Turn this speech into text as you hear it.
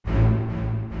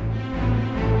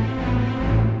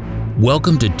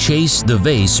Welcome to Chase the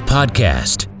Vase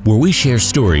podcast, where we share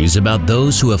stories about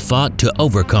those who have fought to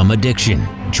overcome addiction.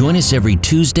 Join us every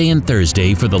Tuesday and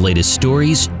Thursday for the latest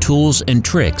stories, tools, and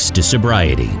tricks to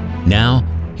sobriety. Now,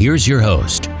 here's your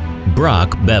host,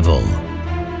 Brock Bevel.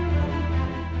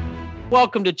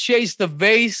 Welcome to Chase the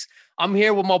Vase. I'm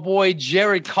here with my boy,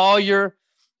 Jarrod Collier.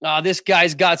 This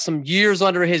guy's got some years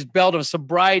under his belt of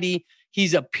sobriety.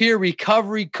 He's a peer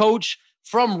recovery coach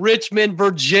from Richmond,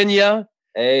 Virginia.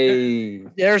 Hey,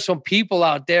 There's some people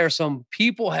out there. Some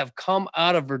people have come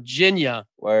out of Virginia.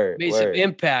 Made some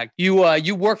impact.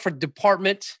 You work for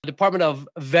Department of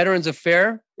Veterans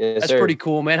Affairs. Yes, That's sir. pretty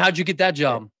cool, man. How'd you get that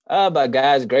job? By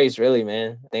God's grace, really,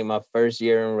 man. I think my first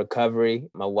year in recovery,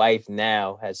 my wife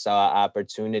now has saw an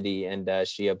opportunity and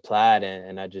she applied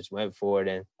and I just went for it.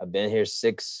 And I've been here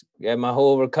my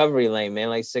whole recovery lane, man,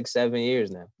 like 6-7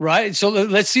 years now. Right. So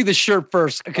let's see the shirt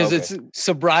first because It's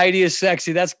sobriety is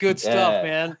sexy. That's good stuff,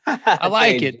 man. I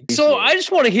like it. So I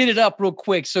just want to hit it up real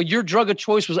quick. So your drug of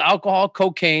choice was alcohol,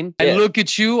 cocaine. Yeah. I look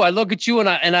at you and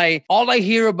I all I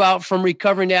hear about from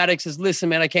recovering addicts is, listen,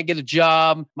 man, I can't get a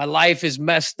job. My life is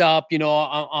messed up. You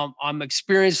know, I'm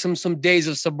experiencing some days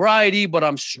of sobriety, but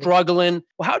I'm struggling.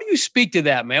 Well, how do you speak to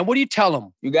that, man? What do you tell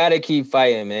them? You got to keep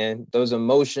fighting, man. Those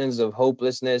emotions of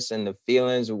hopelessness and the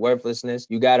feelings of worthlessness,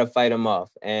 you got to fight them off.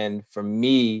 And for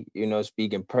me,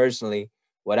 speaking personally,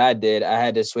 what I did, I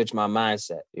had to switch my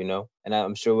mindset, and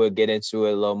I'm sure we'll get into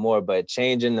it a little more, but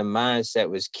changing the mindset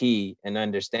was key and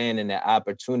understanding that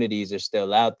opportunities are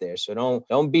still out there. So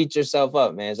don't beat yourself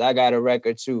up, man. I got a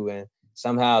record too, and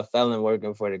somehow a felon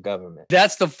working for the government.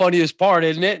 That's the funniest part,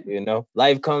 isn't it?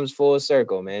 Life comes full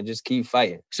circle, man. Just keep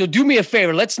fighting. So do me a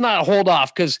favor. Let's not hold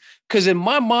off because in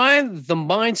my mind, the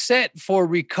mindset for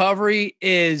recovery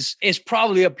is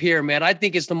probably up here, man. I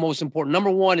think it's the most important.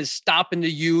 Number one is stopping to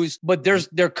use, but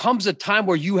there comes a time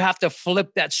where you have to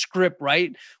flip that script,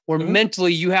 right? Where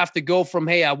mentally you have to go from,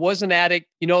 hey, I was an addict,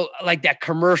 like that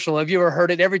commercial. Have you ever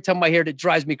heard it? Every time I hear it, it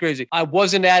drives me crazy. I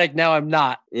was an addict. Now I'm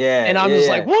not. Yeah. And I'm just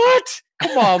like, what?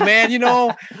 Come on, man.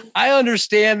 I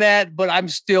understand that, but I'm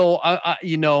still,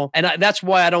 that's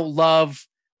why I don't love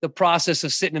the process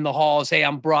of sitting in the halls. Hey,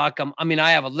 I'm Brock.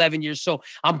 I have 11 years, so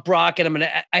I'm Brock, and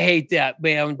I hate that,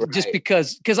 man. Right. Just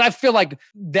because I feel like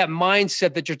that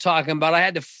mindset that you're talking about, I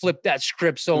had to flip that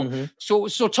script. So,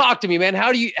 so talk to me, man.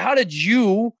 How did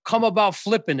you come about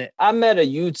flipping it? I met a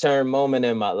U-turn moment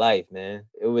in my life, man.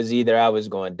 It was either I was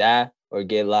going to die or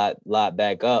get locked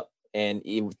back up. And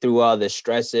through all the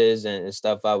stresses and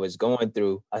stuff I was going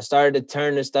through, I started to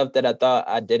turn to stuff that I thought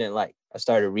I didn't like. I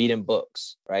started reading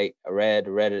books, right? I read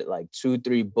it like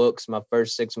 2-3 books my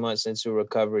first 6 months into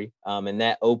recovery. And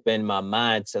that opened my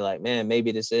mind to like, man,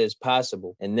 maybe this is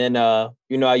possible. And then,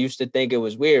 I used to think it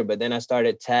was weird, but then I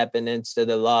started tapping into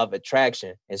the law of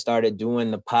attraction and started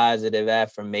doing the positive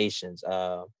affirmations.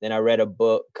 Then I read a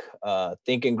book,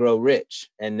 Think and Grow Rich.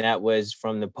 And that was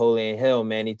from Napoleon Hill,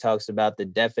 man. He talks about the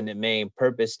definite main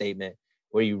purpose statement,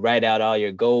 where you write out all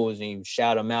your goals and you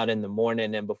shout them out in the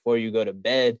morning and before you go to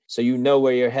bed, so you know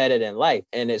where you're headed in life.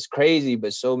 And it's crazy,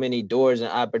 but so many doors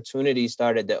and opportunities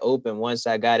started to open once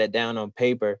I got it down on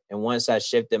paper and once I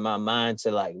shifted my mind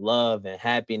to like love and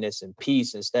happiness and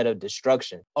peace instead of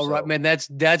destruction. All right, man, that's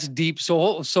deep.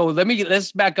 So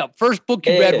let's back up. First book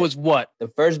you read was what? The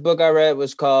first book I read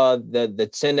was called the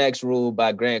 10X Rule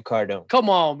by Grant Cardone. Come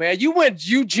on, man.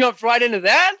 You jumped right into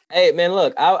that? Hey, man,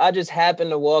 look, I just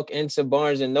happened to walk into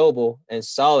Barnes and Noble and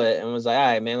saw it and was like, all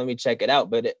right, man, let me check it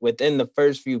out. But within the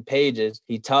first few pages,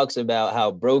 he talks about how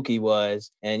broke he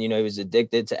was. And, he was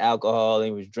addicted to alcohol and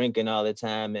he was drinking all the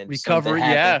time. And recovery,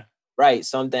 yeah. Right.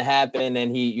 Something happened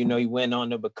and he went on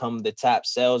to become the top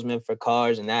salesman for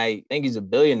cars. And I think he's a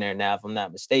billionaire now, if I'm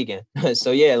not mistaken.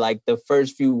 So yeah, like the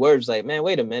first few words, like, man,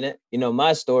 wait a minute.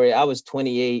 My story, I was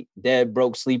 28, dead,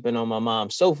 broke, sleeping on my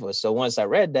mom's sofa. So once I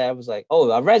read that, I was like,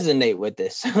 oh, I resonate with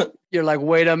this. You're like,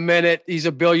 wait a minute. He's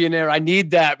a billionaire. I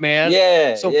need that, man.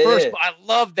 Yeah. So I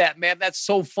love that, man. That's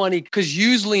so funny because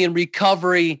usually in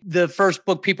recovery, the first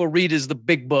book people read is the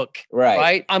big book.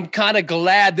 Right. I'm kind of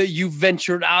glad that you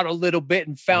ventured out a little bit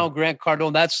and found Grant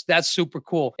Cardone. That's super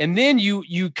cool. And then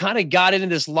you kind of got into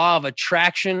this law of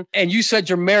attraction and you said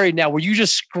you're married now. Were you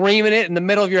just screaming it in the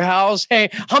middle of your house? Hey,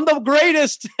 I'm the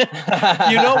greatest.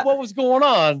 What was going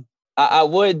on? I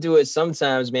would do it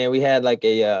sometimes, man. We had like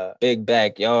a big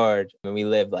backyard and we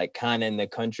lived like kind of in the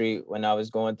country when I was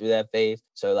going through that phase.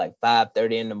 So like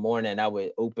 5:30 in the morning, I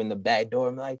would open the back door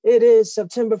and be like, it is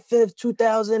September 5th,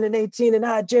 2018. And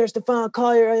I, Jarrod Stephon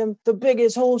Collier, I am the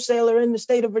biggest wholesaler in the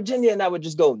state of Virginia. And I would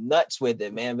just go nuts with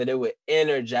it, man. But it would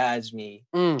energize me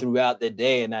throughout the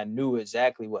day. And I knew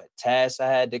exactly what tasks I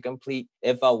had to complete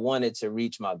if I wanted to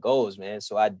reach my goals, man.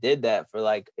 So I did that for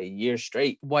like a year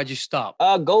straight. Why'd you stop?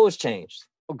 Goals changed.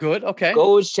 Oh, good. Okay.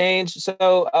 Goals changed.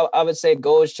 So I would say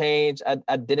goals changed.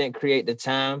 I didn't create the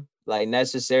time like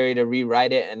necessary to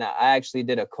rewrite it. And I actually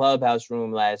did a clubhouse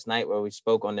room last night where we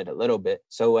spoke on it a little bit.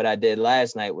 So what I did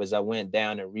last night was I went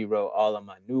down and rewrote all of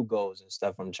my new goals and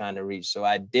stuff I'm trying to reach. So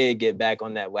I did get back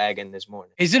on that wagon this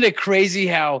morning. Isn't it crazy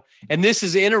how, and this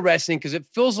is interesting because it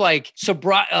feels like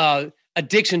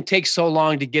addiction takes so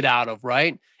long to get out of,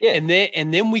 right? Yeah.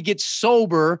 And then we get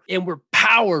sober and we're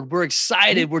powered, we're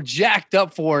excited, we're jacked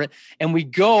up for it. And we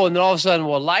go and then all of a sudden,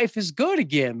 well, life is good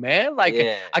again, man. Like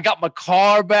I got my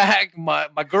car back, my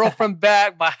girlfriend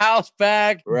back, my house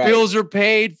back, bills are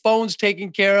paid, phones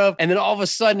taken care of. And then all of a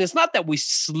sudden, it's not that we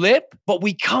slip, but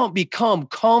we can't become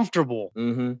comfortable,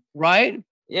 right?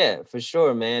 Yeah, for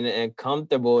sure, man. And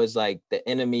comfortable is like the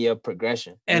enemy of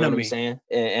progression. You know what I'm saying?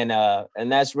 And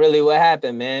that's really what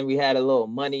happened, man. We had a little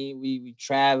money, we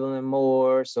traveling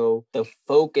more. So the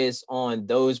focus on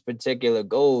those particular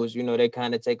goals, you know, they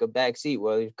kind of take a back seat.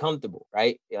 Well, you're comfortable,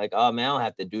 right? You're like, oh man, I don't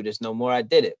have to do this no more. I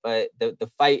did it. But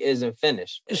the fight isn't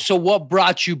finished. So what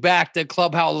brought you back to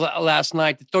Clubhouse last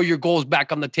night to throw your goals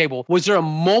back on the table? Was there a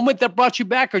moment that brought you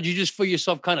back, or did you just feel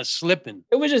yourself kind of slipping?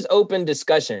 It was just open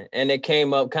discussion, and it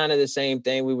came up kind of the same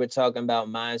thing. We were talking about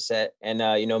mindset, and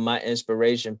you know, my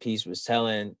inspiration piece was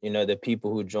telling, you know, the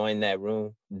people who joined that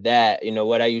room that, you know,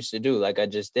 what I used to do, like I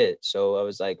just did. So I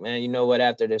was like, man, you know what,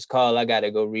 after this call, I got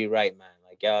to go rewrite mine.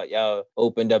 Like y'all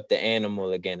opened up the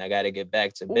animal again. I got to get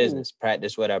back to business,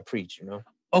 practice what I preach, you know?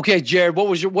 Okay, Jarrod,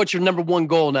 what's your number one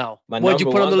goal now? What'd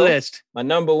you put on the list? My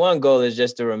number one goal is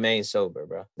just to remain sober,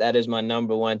 bro. That is my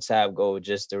number one top goal,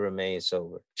 just to remain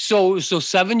sober. So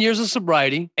 7 years of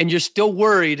sobriety, and you're still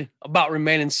worried about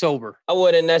remaining sober. I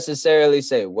wouldn't necessarily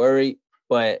say worried,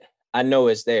 but I know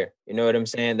it's there. You know what I'm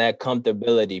saying? That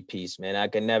comfortability piece, man. I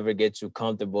can never get too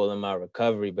comfortable in my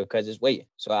recovery because it's waiting.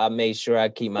 So I make sure I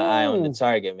keep my eye on the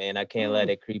target, man. I can't let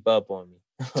it creep up on me.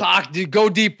 Go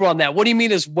deeper on that. What do you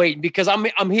mean it's waiting? Because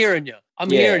I'm hearing you.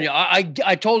 Hearing you.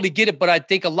 I totally get it, but I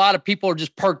think a lot of people are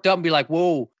just perked up and be like,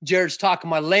 "Whoa, Jarrod's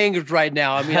talking my language right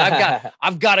now." I mean,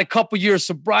 I've got a couple years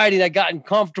sobriety and I gotten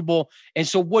comfortable. And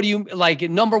so, what do you like?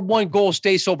 Number one goal: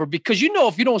 stay sober, because you know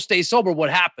if you don't stay sober, what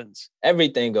happens?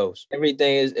 Everything goes.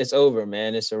 Everything it's over,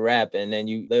 man. It's a wrap, and then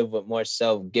you live with more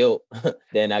self-guilt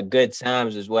than a good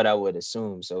times is what I would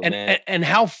assume. So, man. And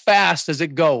how fast does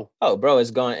it go? Oh, bro,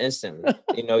 it's going instantly.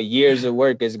 You know, years of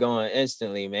work is going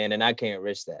instantly, man, and I can't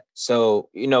risk that. So,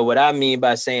 you know, what I mean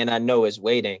by saying I know it's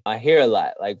waiting, I hear a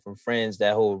lot, like from friends,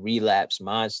 that whole relapse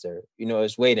monster, you know,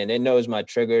 it's waiting. It knows my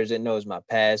triggers. It knows my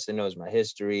past. It knows my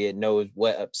history. It knows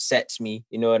what upsets me.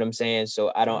 You know what I'm saying?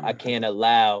 So I can't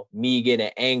allow me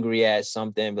getting angry at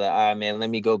something, but all right, man, let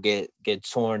me go get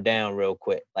torn down real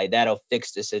quick. Like that'll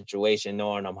fix the situation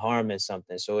knowing I'm harming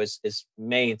something. So it's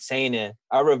maintaining,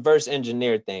 I reverse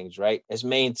engineer things, right? It's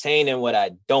maintaining what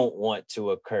I don't want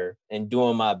to occur and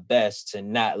doing my best to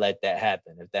not let that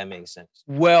happen, if that makes sense.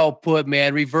 Well put,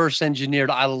 man. Reverse engineered.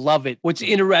 I love it. What's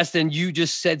interesting, you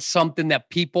just said something that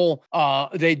people,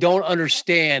 they don't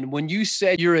understand. When you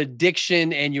said your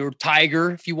addiction and your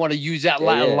tiger, if you want to use that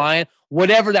Latin lion,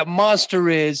 whatever that monster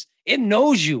is, it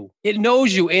knows you. It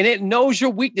knows you, and it knows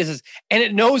your weaknesses, and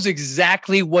it knows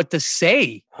exactly what to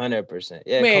say. 100%.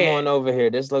 Yeah, man. Come on over here.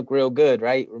 This look real good,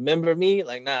 right? Remember me?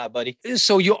 Like, nah, buddy.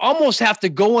 So you almost have to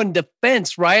go in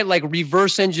defense, right? Like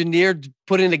reverse engineered,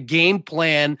 put in a game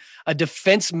plan, a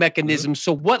defense mechanism.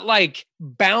 So what like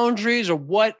boundaries or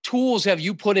what tools have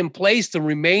you put in place to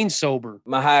remain sober?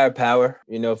 My higher power,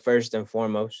 you know, first and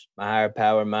foremost. My higher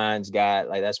power, mine's God.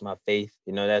 Like that's my faith.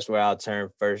 You know, that's where I'll turn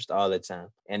first all the time.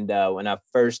 And when I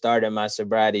first started my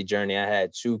sobriety journey, I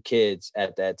had 2 kids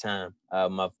at that time.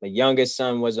 My youngest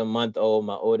son was a month old.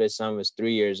 My oldest son was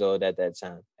 3 years old at that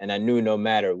time. And I knew no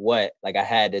matter what, like I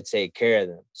had to take care of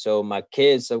them. So my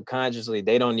kids subconsciously,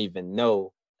 they don't even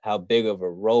know how big of a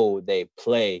role they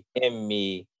play in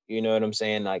me. You know what I'm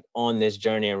saying? Like on this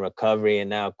journey in recovery. And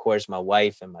now, of course, my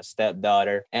wife and my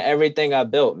stepdaughter and everything I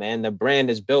built, man, the brand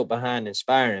is built behind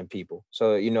inspiring people.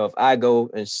 So, you know, if I go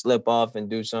and slip off and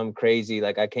do something crazy,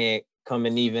 like I can't come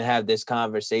and even have this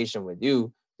conversation with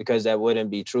you because that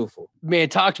wouldn't be truthful. Man,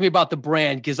 talk to me about the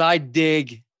brand, because I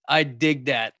dig I dig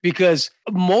that because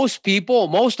most people,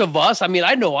 most of us, I mean,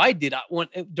 I know I did.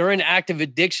 During active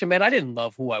addiction, man, I didn't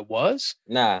love who I was.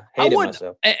 Nah, hated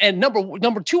myself. And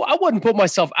number two, I wouldn't put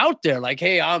myself out there like,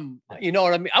 hey, you know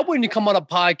what I mean? I wouldn't come on a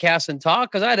podcast and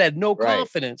talk because I had no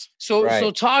confidence.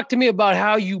 So talk to me about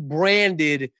how you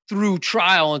branded through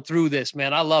trial and through this,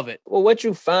 man. I love it. Well, what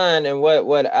you find and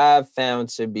what I've found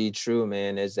to be true,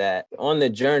 man, is that on the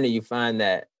journey, you find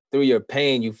that through your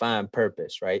pain, you find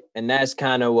purpose, right? And that's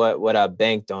kind of what I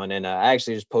banked on. And I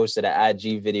actually just posted an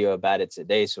IG video about it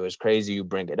today. So it's crazy you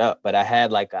bring it up. But I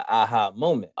had like an aha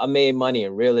moment. I made money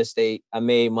in real estate. I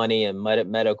made money in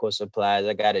medical supplies.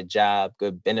 I got a job,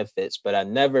 good benefits, but I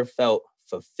never felt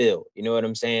fulfilled. You know what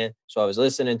I'm saying? So I was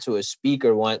listening to a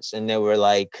speaker once and they were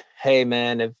like, hey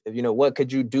man, if you know, what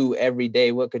could you do every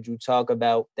day? What could you talk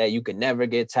about that you could never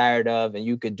get tired of and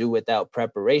you could do without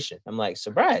preparation? I'm like,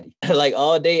 sobriety, like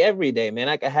all day, every day, man.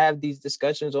 I could have these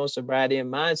discussions on sobriety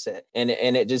and mindset. And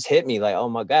it just hit me like, oh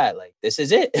my God, like this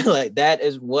is it. Like that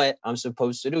is what I'm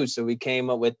supposed to do. So we came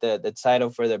up with the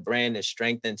title for the brand is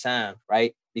Strength in Time,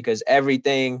 right? Because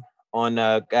everything on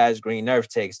God's green earth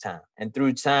takes time. And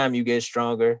through time, you get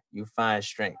stronger, you find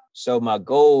strength. So my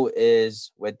goal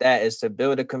is with that is to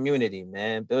build a community,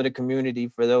 man. Build a community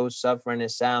for those suffering in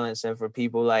silence and for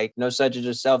people like, you know, such as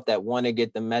yourself that want to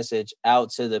get the message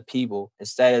out to the people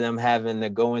instead of them having to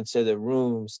go into the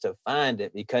rooms to find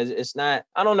it. Because it's not,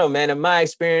 I don't know, man. In my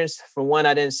experience, for one,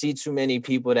 I didn't see too many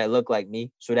people that look like me.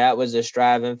 So that was a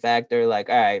striving factor. Like,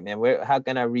 all right, man, how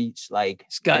can I reach like...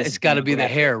 It's got to be the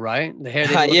hair, right? The hair.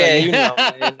 Yeah, you know,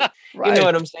 man. Right. You know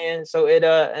what I'm saying? So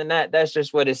and that's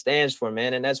just what it stands for,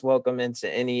 man. And that's welcome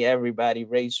to everybody,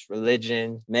 race,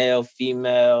 religion, male,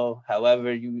 female,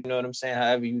 however you know what I'm saying,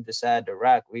 however you decide to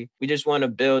rock. We just want to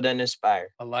build and inspire.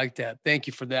 I like that. Thank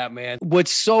you for that, man.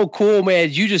 What's so cool,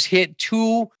 man, you just hit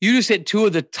two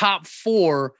of the top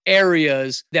 4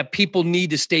 areas that people need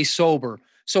to stay sober.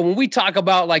 So when we talk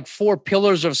about like 4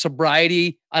 pillars of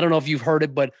sobriety, I don't know if you've heard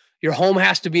it, but your home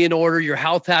has to be in order. Your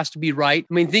health has to be right.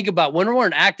 I mean, think about when we're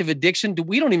in active addiction,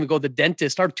 we don't even go to the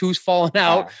dentist. Our tooth's falling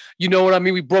out. You know what I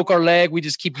mean? We broke our leg. We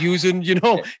just keep using, you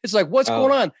know, it's like, what's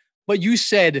going on? But you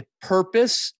said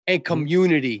purpose and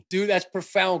community. Dude, that's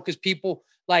profound because people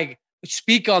like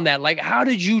speak on that. Like, how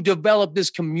did you develop this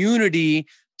community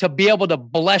to be able to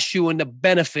bless you and to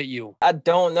benefit you? I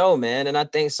don't know, man. And I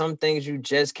think some things you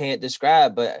just can't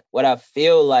describe. But what I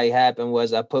feel like happened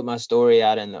was I put my story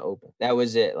out in the open. That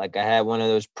was it. Like I had one of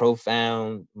those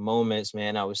profound moments,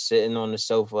 man. I was sitting on the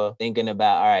sofa thinking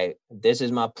about, all right, this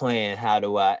is my plan. How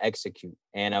do I execute?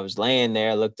 And I was laying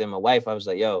there, I looked at my wife. I was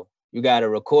like, yo, you got to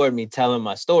record me telling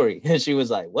my story. And she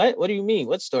was like, what? What do you mean?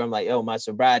 What story? I'm like, my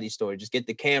sobriety story. Just get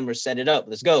the camera, set it up.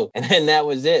 Let's go. And then that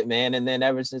was it, man. And then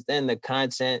ever since then, the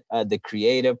content, the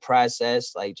creative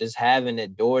process, like just having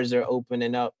it, doors are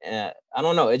opening up. I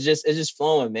don't know. It's just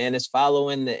flowing, man. It's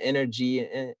following the energy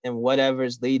and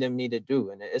whatever's leading me to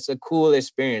do. And it's a cool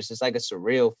experience. It's like a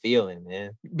surreal feeling,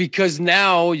 man. Because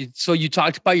now, so you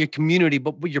talked about your community,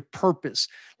 but with your purpose,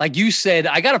 like you said,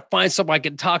 I got to find something I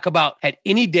can talk about at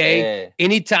any day,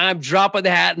 anytime, drop of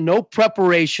the hat, no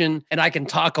preparation, and I can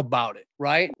talk about it.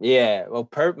 Right? Yeah. Well,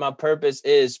 my purpose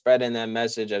is spreading that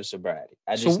message of sobriety.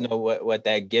 I just know what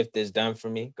that gift has done for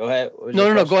me. Go ahead.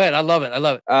 No. Go ahead. I love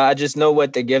it. I just know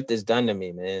what the gift has done to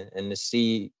me, man. And to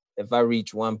see if I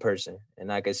reach one person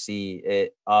and I could see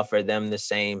it offer them the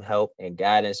same help and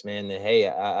guidance, man, then hey,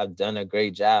 I've done a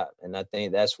great job. And I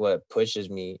think that's what pushes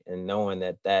me in knowing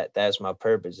that's my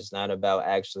purpose. It's not about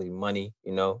actually money,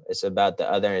 you know, it's about the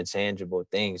other intangible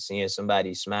things, seeing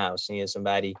somebody smile, seeing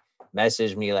somebody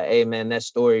message me like, hey man, that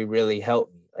story really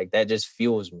helped me. Like that just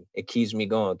fuels me. It keeps me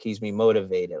going, keeps me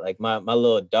motivated. Like my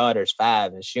little daughter's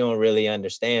 5 and she don't really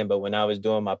understand. But when I was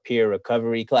doing my peer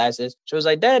recovery classes, she was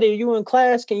like, Daddy, are you in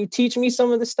class? Can you teach me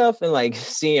some of the stuff? And like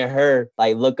seeing her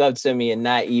like look up to me and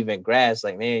not even grasp,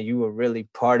 like, man, you were really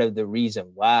part of the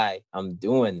reason why I'm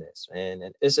doing this, man.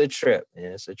 And it's a trip,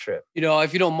 man. It's a trip. You know,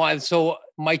 if you don't mind, so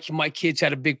my kids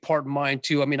had a big part in mine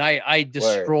too. I mean, I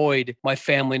destroyed my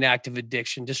family in active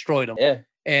addiction, destroyed them. Yeah.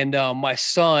 And my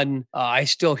son, I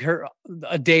still hear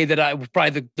a day that I was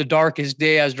probably the darkest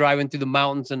day. I was driving through the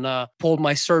mountains and pulled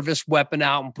my service weapon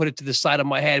out and put it to the side of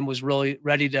my head and was really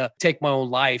ready to take my own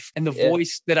life. And the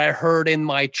voice that I heard in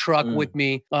my truck with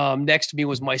me, next to me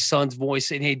was my son's voice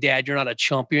saying, hey, Dad, you're not a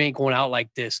chump. You ain't going out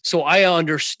like this. So I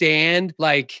understand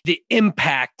like the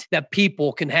impact that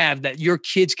people can have, that your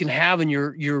kids can have in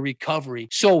your recovery.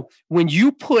 So when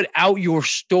you put out your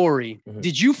story,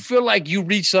 did you feel like you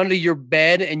reached under your bed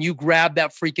bed and you grabbed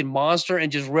that freaking monster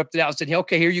and just ripped it out and said, hey,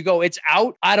 okay, here you go. It's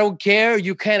out. I don't care.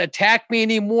 You can't attack me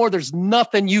anymore. There's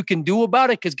nothing you can do about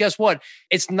it. Cause guess what?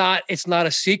 It's not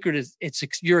a secret.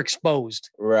 You're exposed.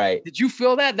 Right. Did you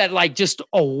feel that like just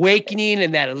awakening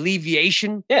and that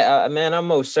alleviation? Yeah, man, I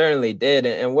most certainly did.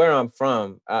 And where I'm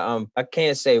from, I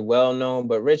can't say well known,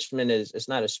 but Richmond it's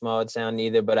not a small town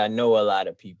either, but I know a lot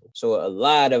of people. So a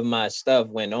lot of my stuff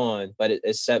went on, but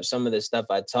except some of the stuff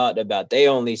I talked about, they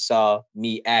only saw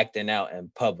me acting out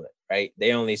in public. Right?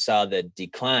 They only saw the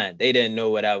decline. They didn't know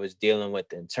what I was dealing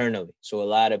with internally. So a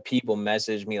lot of people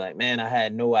messaged me like, man, I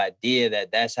had no idea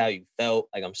that's how you felt.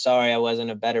 Like, I'm sorry I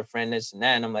wasn't a better friend, this and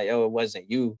that. And I'm like, oh, it wasn't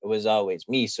you. It was always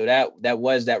me. So that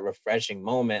was that refreshing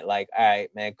moment. Like, all right,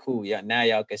 man, cool. Yeah, now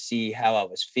y'all can see how I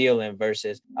was feeling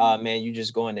versus, oh, man, you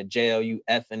just going to jail, you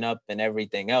effing up and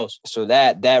everything else. So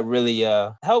that really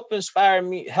helped inspire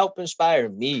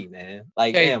me, man.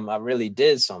 Like, damn, I really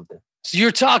did something. So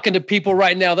you're talking to people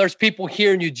right now. There's people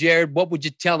hearing you, Jarrod. What would you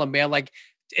tell them, man? Like,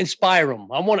 inspire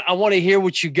them. I want to hear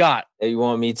what you got. You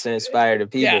want me to inspire the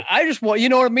people? Yeah, I just want, you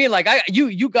know what I mean? Like,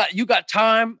 you got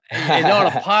time and on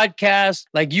a podcast.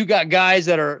 Like, you got guys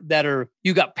that are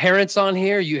you got parents on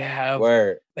here. You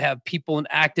have people in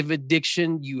active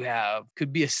addiction.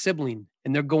 Could be a sibling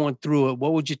and they're going through it.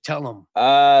 What would you tell them?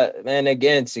 Man,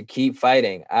 again, to keep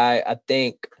fighting. I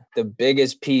think the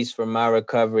biggest piece for my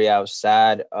recovery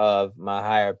outside of my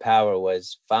higher power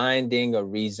was finding a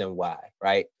reason why,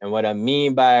 right? And what I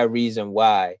mean by a reason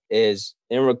why is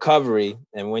in recovery,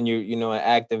 and when you're, in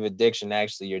active addiction,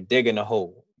 actually, you're digging a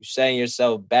hole. You're setting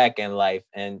yourself back in life.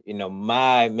 And,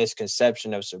 my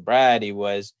misconception of sobriety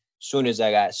was as soon as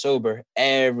I got sober,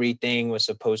 everything was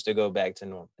supposed to go back to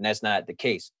normal. And that's not the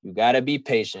case. You got to be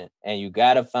patient and you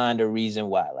got to find a reason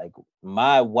why. Like,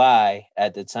 my why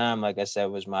at the time, like I said,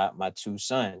 was my two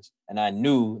sons. And I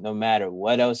knew no matter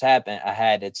what else happened, I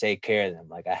had to take care of them.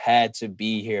 Like, I had to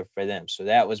be here for them. So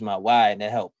that was my why. And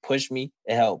it helped push me.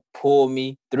 It helped pull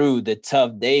me through the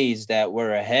tough days that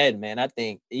were ahead, man. I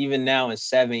think even now in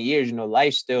 7 years,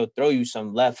 life still throw you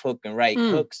some left hook and right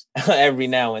hooks every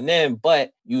now and then.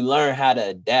 But you learn how to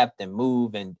adapt and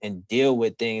move and deal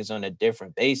with things on a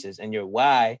different basis. And your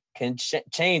why can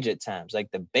change at times.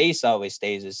 Like, the base always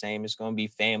stays the same. It's going to be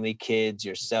family, kids,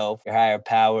 yourself, your higher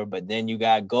power. But then you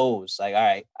got goals. Like, all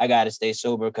right, I got to stay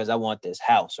sober because I want this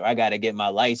house, or I got to get my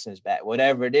license back.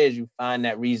 Whatever it is, you find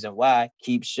that reason why,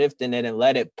 keep shifting it and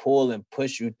let it pull and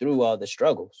push you through all the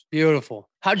struggles. Beautiful.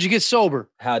 How'd you get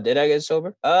sober? How did I get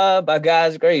sober? By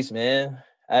God's grace, man.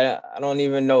 I don't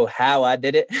even know how I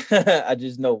did it. I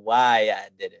just know why I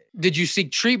did it. Did you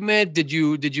seek treatment? Did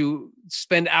you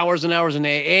spend hours and hours in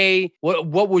AA?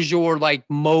 What was your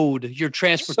mode, your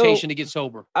transportation to get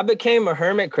sober? I became a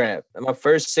hermit crab in my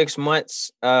first 6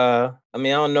 months. I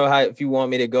don't know if you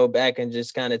want me to go back and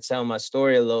just kind of tell my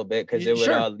story a little bit, because it would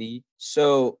all lead.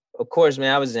 So, of course,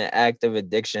 man, I was in active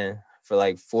addiction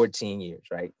for 14 years,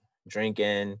 right?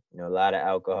 Drinking, a lot of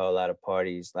alcohol, a lot of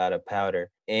parties, a lot of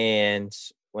powder. And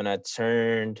when I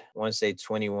turned, I want to say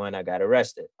 21, I got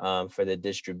arrested for the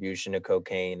distribution of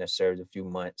cocaine. I served a few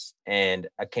months and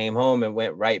I came home and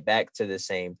went right back to the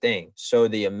same thing. So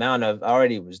the amount I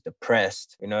already was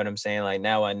depressed, you know what I'm saying? Like,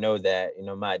 now I know that,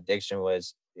 my addiction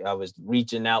was, I was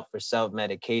reaching out for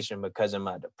self-medication because of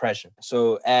my depression.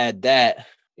 So add that,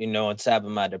 on top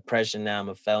of my depression, now I'm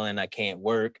a felon, I can't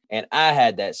work. And I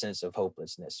had that sense of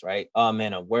hopelessness, right? Oh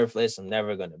man, I'm worthless. I'm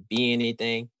never going to be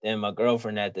anything. Then my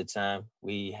girlfriend at the time,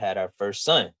 we had our first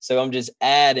son. So I'm just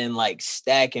adding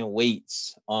stacking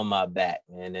weights on my back,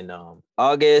 man. And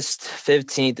August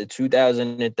 15th of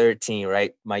 2013,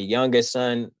 right? My youngest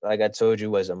son, like I told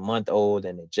you, was a month old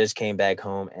and it just came back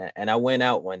home. And I went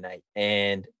out one night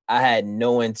and I had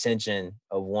no intention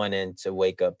of wanting to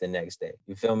wake up the next day.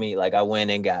 You feel me? I went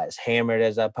and got as hammered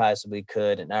as I possibly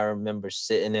could. And I remember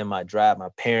sitting in my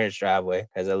parents' driveway,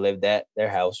 as I lived at their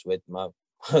house with my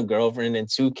girlfriend and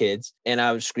 2 kids. And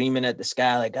I was screaming at the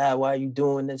sky, God, why are you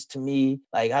doing this to me?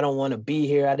 I don't want to be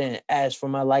here. I didn't ask for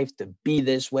my life to be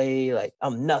this way.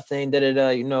 I'm nothing,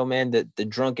 man, the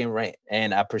drunken rant.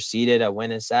 And I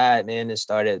went inside, man, and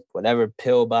started whatever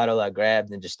pill bottle I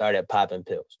grabbed and just started popping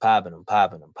pills, popping them.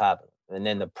 And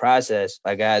then the process,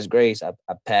 by God's grace, I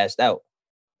passed out.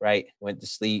 right? Went to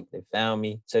sleep. They found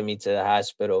me, took me to the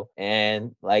hospital.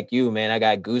 And like you, man, I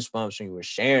got goosebumps when you were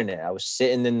sharing it. I was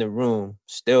sitting in the room,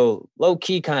 still low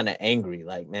key kind of angry.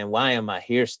 Like, man, why am I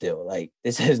here still? Like,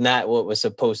 this is not what was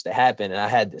supposed to happen. And I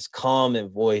had this calming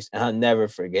voice, and I'll never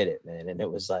forget it, man. And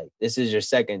it was like, this is your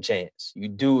second chance. You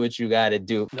do what you got to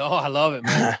do. No, I love it,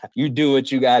 man. You do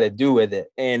what you got to do with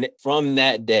it. And from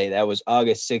that day, that was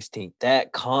August 16th,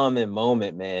 that calming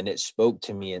moment, man, it spoke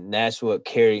to me. And that's what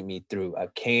carried me through. I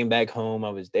came back home. I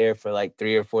was there for like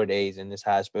 3 or 4 days in this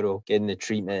hospital getting the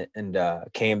treatment, and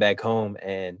came back home,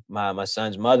 and my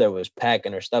son's mother was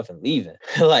packing her stuff and leaving.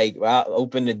 Like, I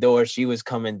opened the door, she was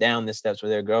coming down the steps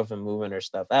with her girlfriend, moving her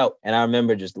stuff out. And I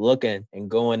remember just looking and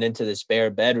going into the spare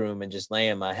bedroom and just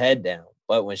laying my head down.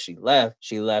 But when she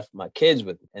left my kids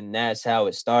with me. And that's how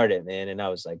it started, man. And I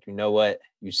was like, you know what?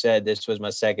 You said this was my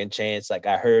second chance. Like,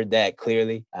 I heard that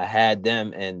clearly. I had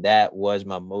them, and that was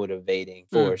my motivating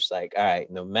force. Like, all right,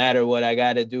 no matter what I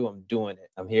got to do, I'm doing it.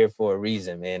 I'm here for a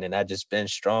reason, man. And I just been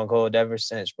stronghold ever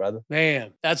since, brother.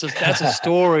 Man, that's a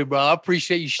story, bro. I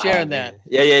appreciate you sharing that.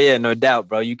 Yeah, no doubt,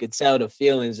 bro. You could tell the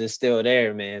feelings is still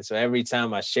there, man. So every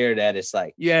time I share that, it's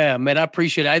like, yeah, man, I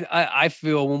appreciate it. I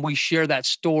feel when we share that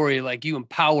story, like, you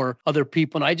empower other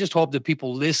people. And I just hope that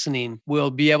people listening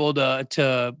will be able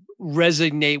to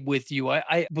resonate with you.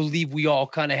 I believe we all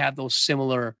kind of have those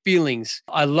similar feelings.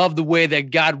 I love the way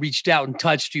that God reached out and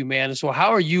touched you, man. So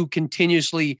how are you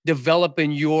continuously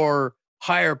developing your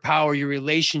higher power, your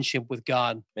relationship with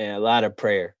God? Man, a lot of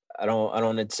prayer. I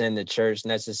don't attend the church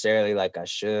necessarily like I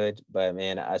should, but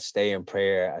man, I stay in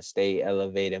prayer. I stay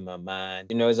elevating my mind.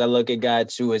 You know, as I look at God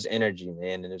too, as energy,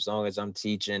 man. And as long as I'm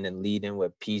teaching and leading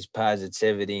with peace,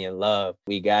 positivity, and love,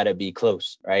 we gotta be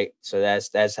close, right? So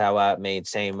that's how I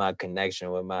maintain my connection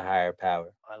with my higher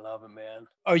power. I love it, man.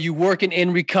 Are you working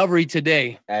in recovery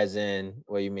today? As in,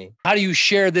 what do you mean? How do you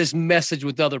share this message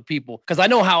with other people? Because I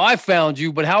know how I found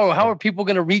you, but how are people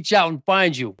going to reach out and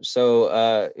find you?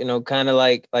 So, you know, kind of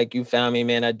like you found me,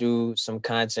 man. I do some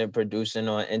content producing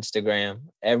on Instagram.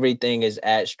 Everything is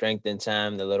at Strength in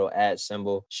Time, the little at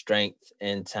symbol, Strength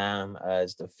in Time.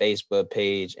 It's the Facebook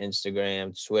page,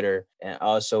 Instagram, Twitter, and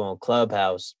also on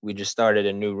Clubhouse. We just started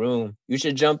a new room. You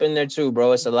should jump in there too,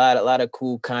 bro. It's a lot of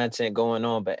cool content going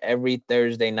on. But every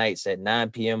Thursday nights at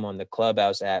 9 p.m. on the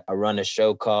Clubhouse app, I run a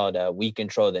show called We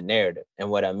Control the Narrative.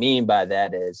 And what I mean by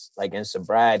that is, like, in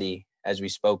sobriety, as we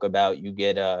spoke about, you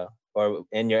get or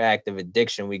in your active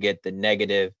addiction, we get the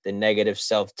negative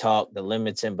self-talk, the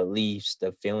limiting beliefs,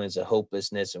 the feelings of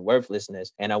hopelessness and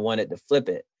worthlessness. And I wanted to flip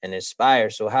it and inspire.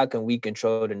 So how can we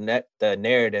control the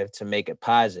narrative to make it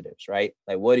positives, right?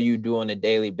 Like, what do you do on a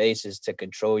daily basis to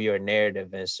control your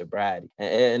narrative in sobriety?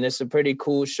 And it's a pretty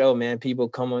cool show, man. People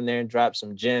come on there and drop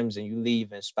some gems, and you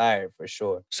leave inspired for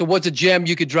sure. So what's a gem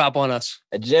you could drop on us?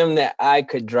 A gem that I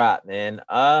could drop, man.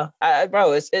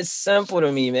 Bro, it's simple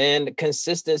to me, man.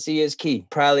 Consistency is key.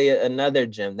 Probably another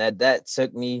gem that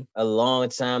took me a long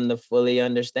time to fully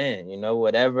understand. You know,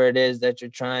 whatever it is that you're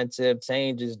trying to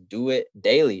obtain, just do it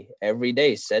daily, every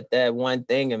day. Set that one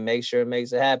thing and make sure it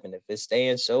makes it happen. If it's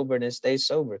staying sober, then stay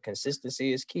sober.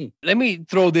 Consistency is key. Let me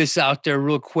throw this out there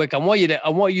real quick. I want you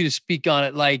to speak on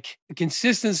it. Like,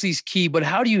 consistency is key, but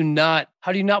how do you not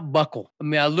buckle? I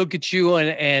mean, I look at you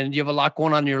and you have a lot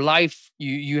going on in your life.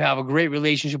 You have a great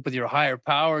relationship with your higher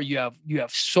power. You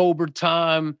have sober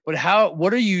time, but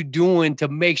what are you doing to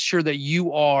make sure that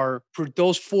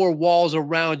those four walls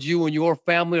around you and your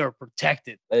family are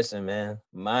protected? Listen, man,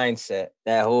 mindset,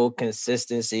 that whole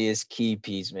consistency is key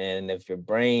piece, man. And if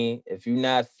you're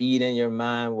not feeding your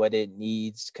mind what it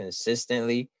needs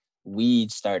consistently,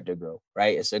 weeds start to grow,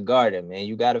 right? It's a garden, man.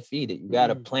 You got to feed it. You got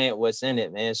to plant what's in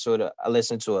it, man. So I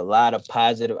listen to a lot of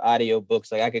positive audio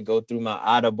books. Like, I could go through my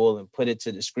Audible and put it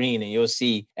to the screen, and you'll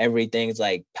see everything's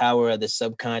like power of the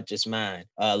subconscious mind,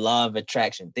 law of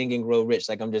attraction, Think and Grow Rich.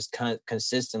 Like, I'm just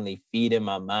consistently feeding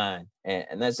my mind.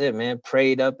 And that's it, man.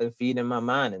 Prayed up and feeding my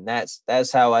mind. And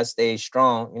that's how I stay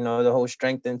strong. You know, the whole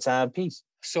Strength in Time piece.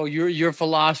 So your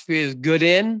philosophy is good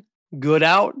in, good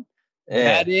out.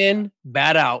 Yeah. Bad in,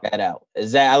 bad out. Bad out.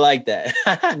 I like that.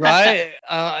 Right?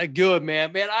 Good,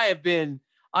 man. Man,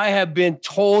 I have been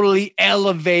totally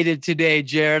elevated today,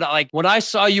 Jarrod. Like, when I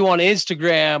saw you on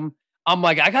Instagram, I'm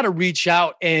like, I got to reach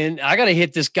out and I got to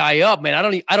hit this guy up, man.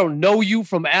 I don't know you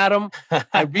from Adam.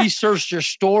 I researched your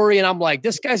story and I'm like,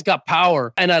 this guy's got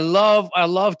power. And I love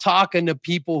talking to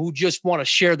people who just want to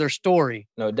share their story.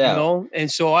 No doubt.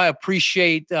 And so I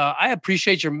appreciate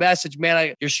your message,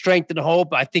 man. Your strength and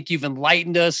hope. I think you've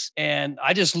enlightened us, and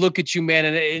I just look at you, man,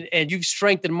 and you've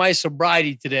strengthened my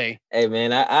sobriety today. Hey,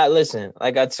 man, I listen,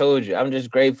 like I told you, I'm just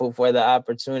grateful for the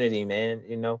opportunity, man.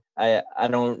 I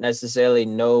don't necessarily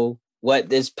know what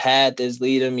this path is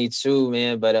leading me to,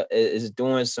 man, but it's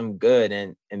doing some good,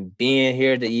 and being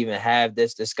here to even have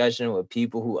this discussion with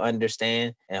people who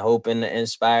understand and hoping to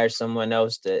inspire someone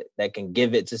else that can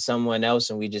give it to someone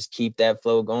else, and we just keep that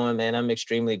flow going, man. I'm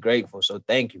extremely grateful. So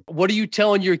thank you. What are you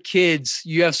telling your kids?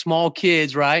 You have small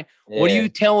kids, right? Yeah. What are you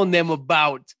telling them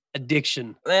about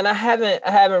addiction? Man, I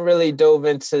haven't really dove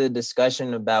into the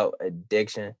discussion about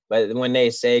addiction, but when they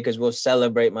say, because we'll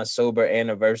celebrate my sober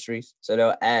anniversaries, so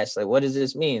they'll ask, like, what does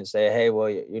this mean? Say, hey, well,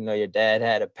 your dad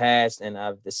had a past, and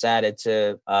I've decided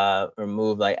to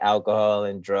remove like alcohol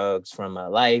and drugs from my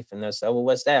life. And they'll say, well,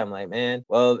 what's that? I'm like, man,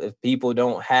 well, if people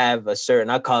don't have a certain,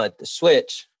 I call it the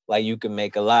switch. Like, you can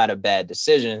make a lot of bad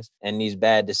decisions, and these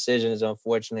bad decisions,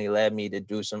 unfortunately, led me to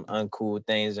do some uncool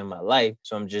things in my life.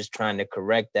 So I'm just trying to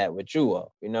correct that with you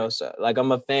all, So like,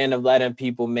 I'm a fan of letting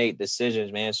people make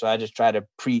decisions, man. So I just try to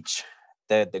preach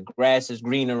that the grass is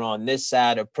greener on this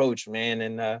side approach, man,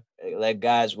 and let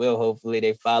God's will, hopefully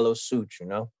they follow suit,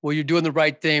 Well, you're doing the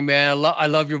right thing, man. I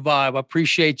love your vibe. I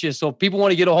appreciate you. So if people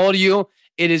want to get a hold of you,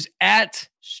 it is at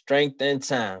Strength and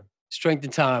Time. Strength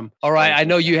and Time. All right. I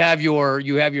know you have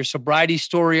your sobriety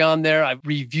story on there. I've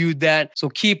reviewed that. So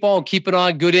keep it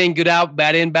on. Good in, good out,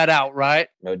 bad in, bad out, right?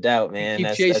 No doubt, man.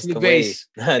 Keep chasing the Vase.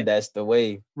 That's the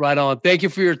wave. Right on. Thank you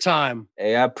for your time.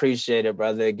 Hey, I appreciate it,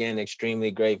 brother. Again, extremely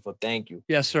grateful. Thank you.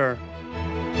 Yes, sir.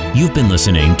 You've been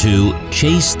listening to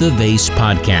Chase the Vase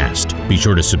podcast. Be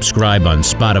sure to subscribe on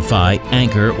Spotify,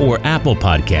 Anchor, or Apple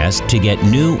Podcasts to get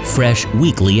new, fresh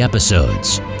weekly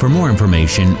episodes. For more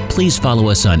information, please follow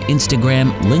us on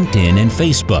Instagram, LinkedIn, and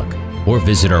Facebook, or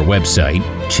visit our website,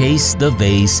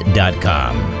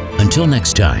 chasethevase.com. Until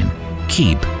next time,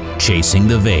 keep chasing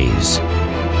the vase.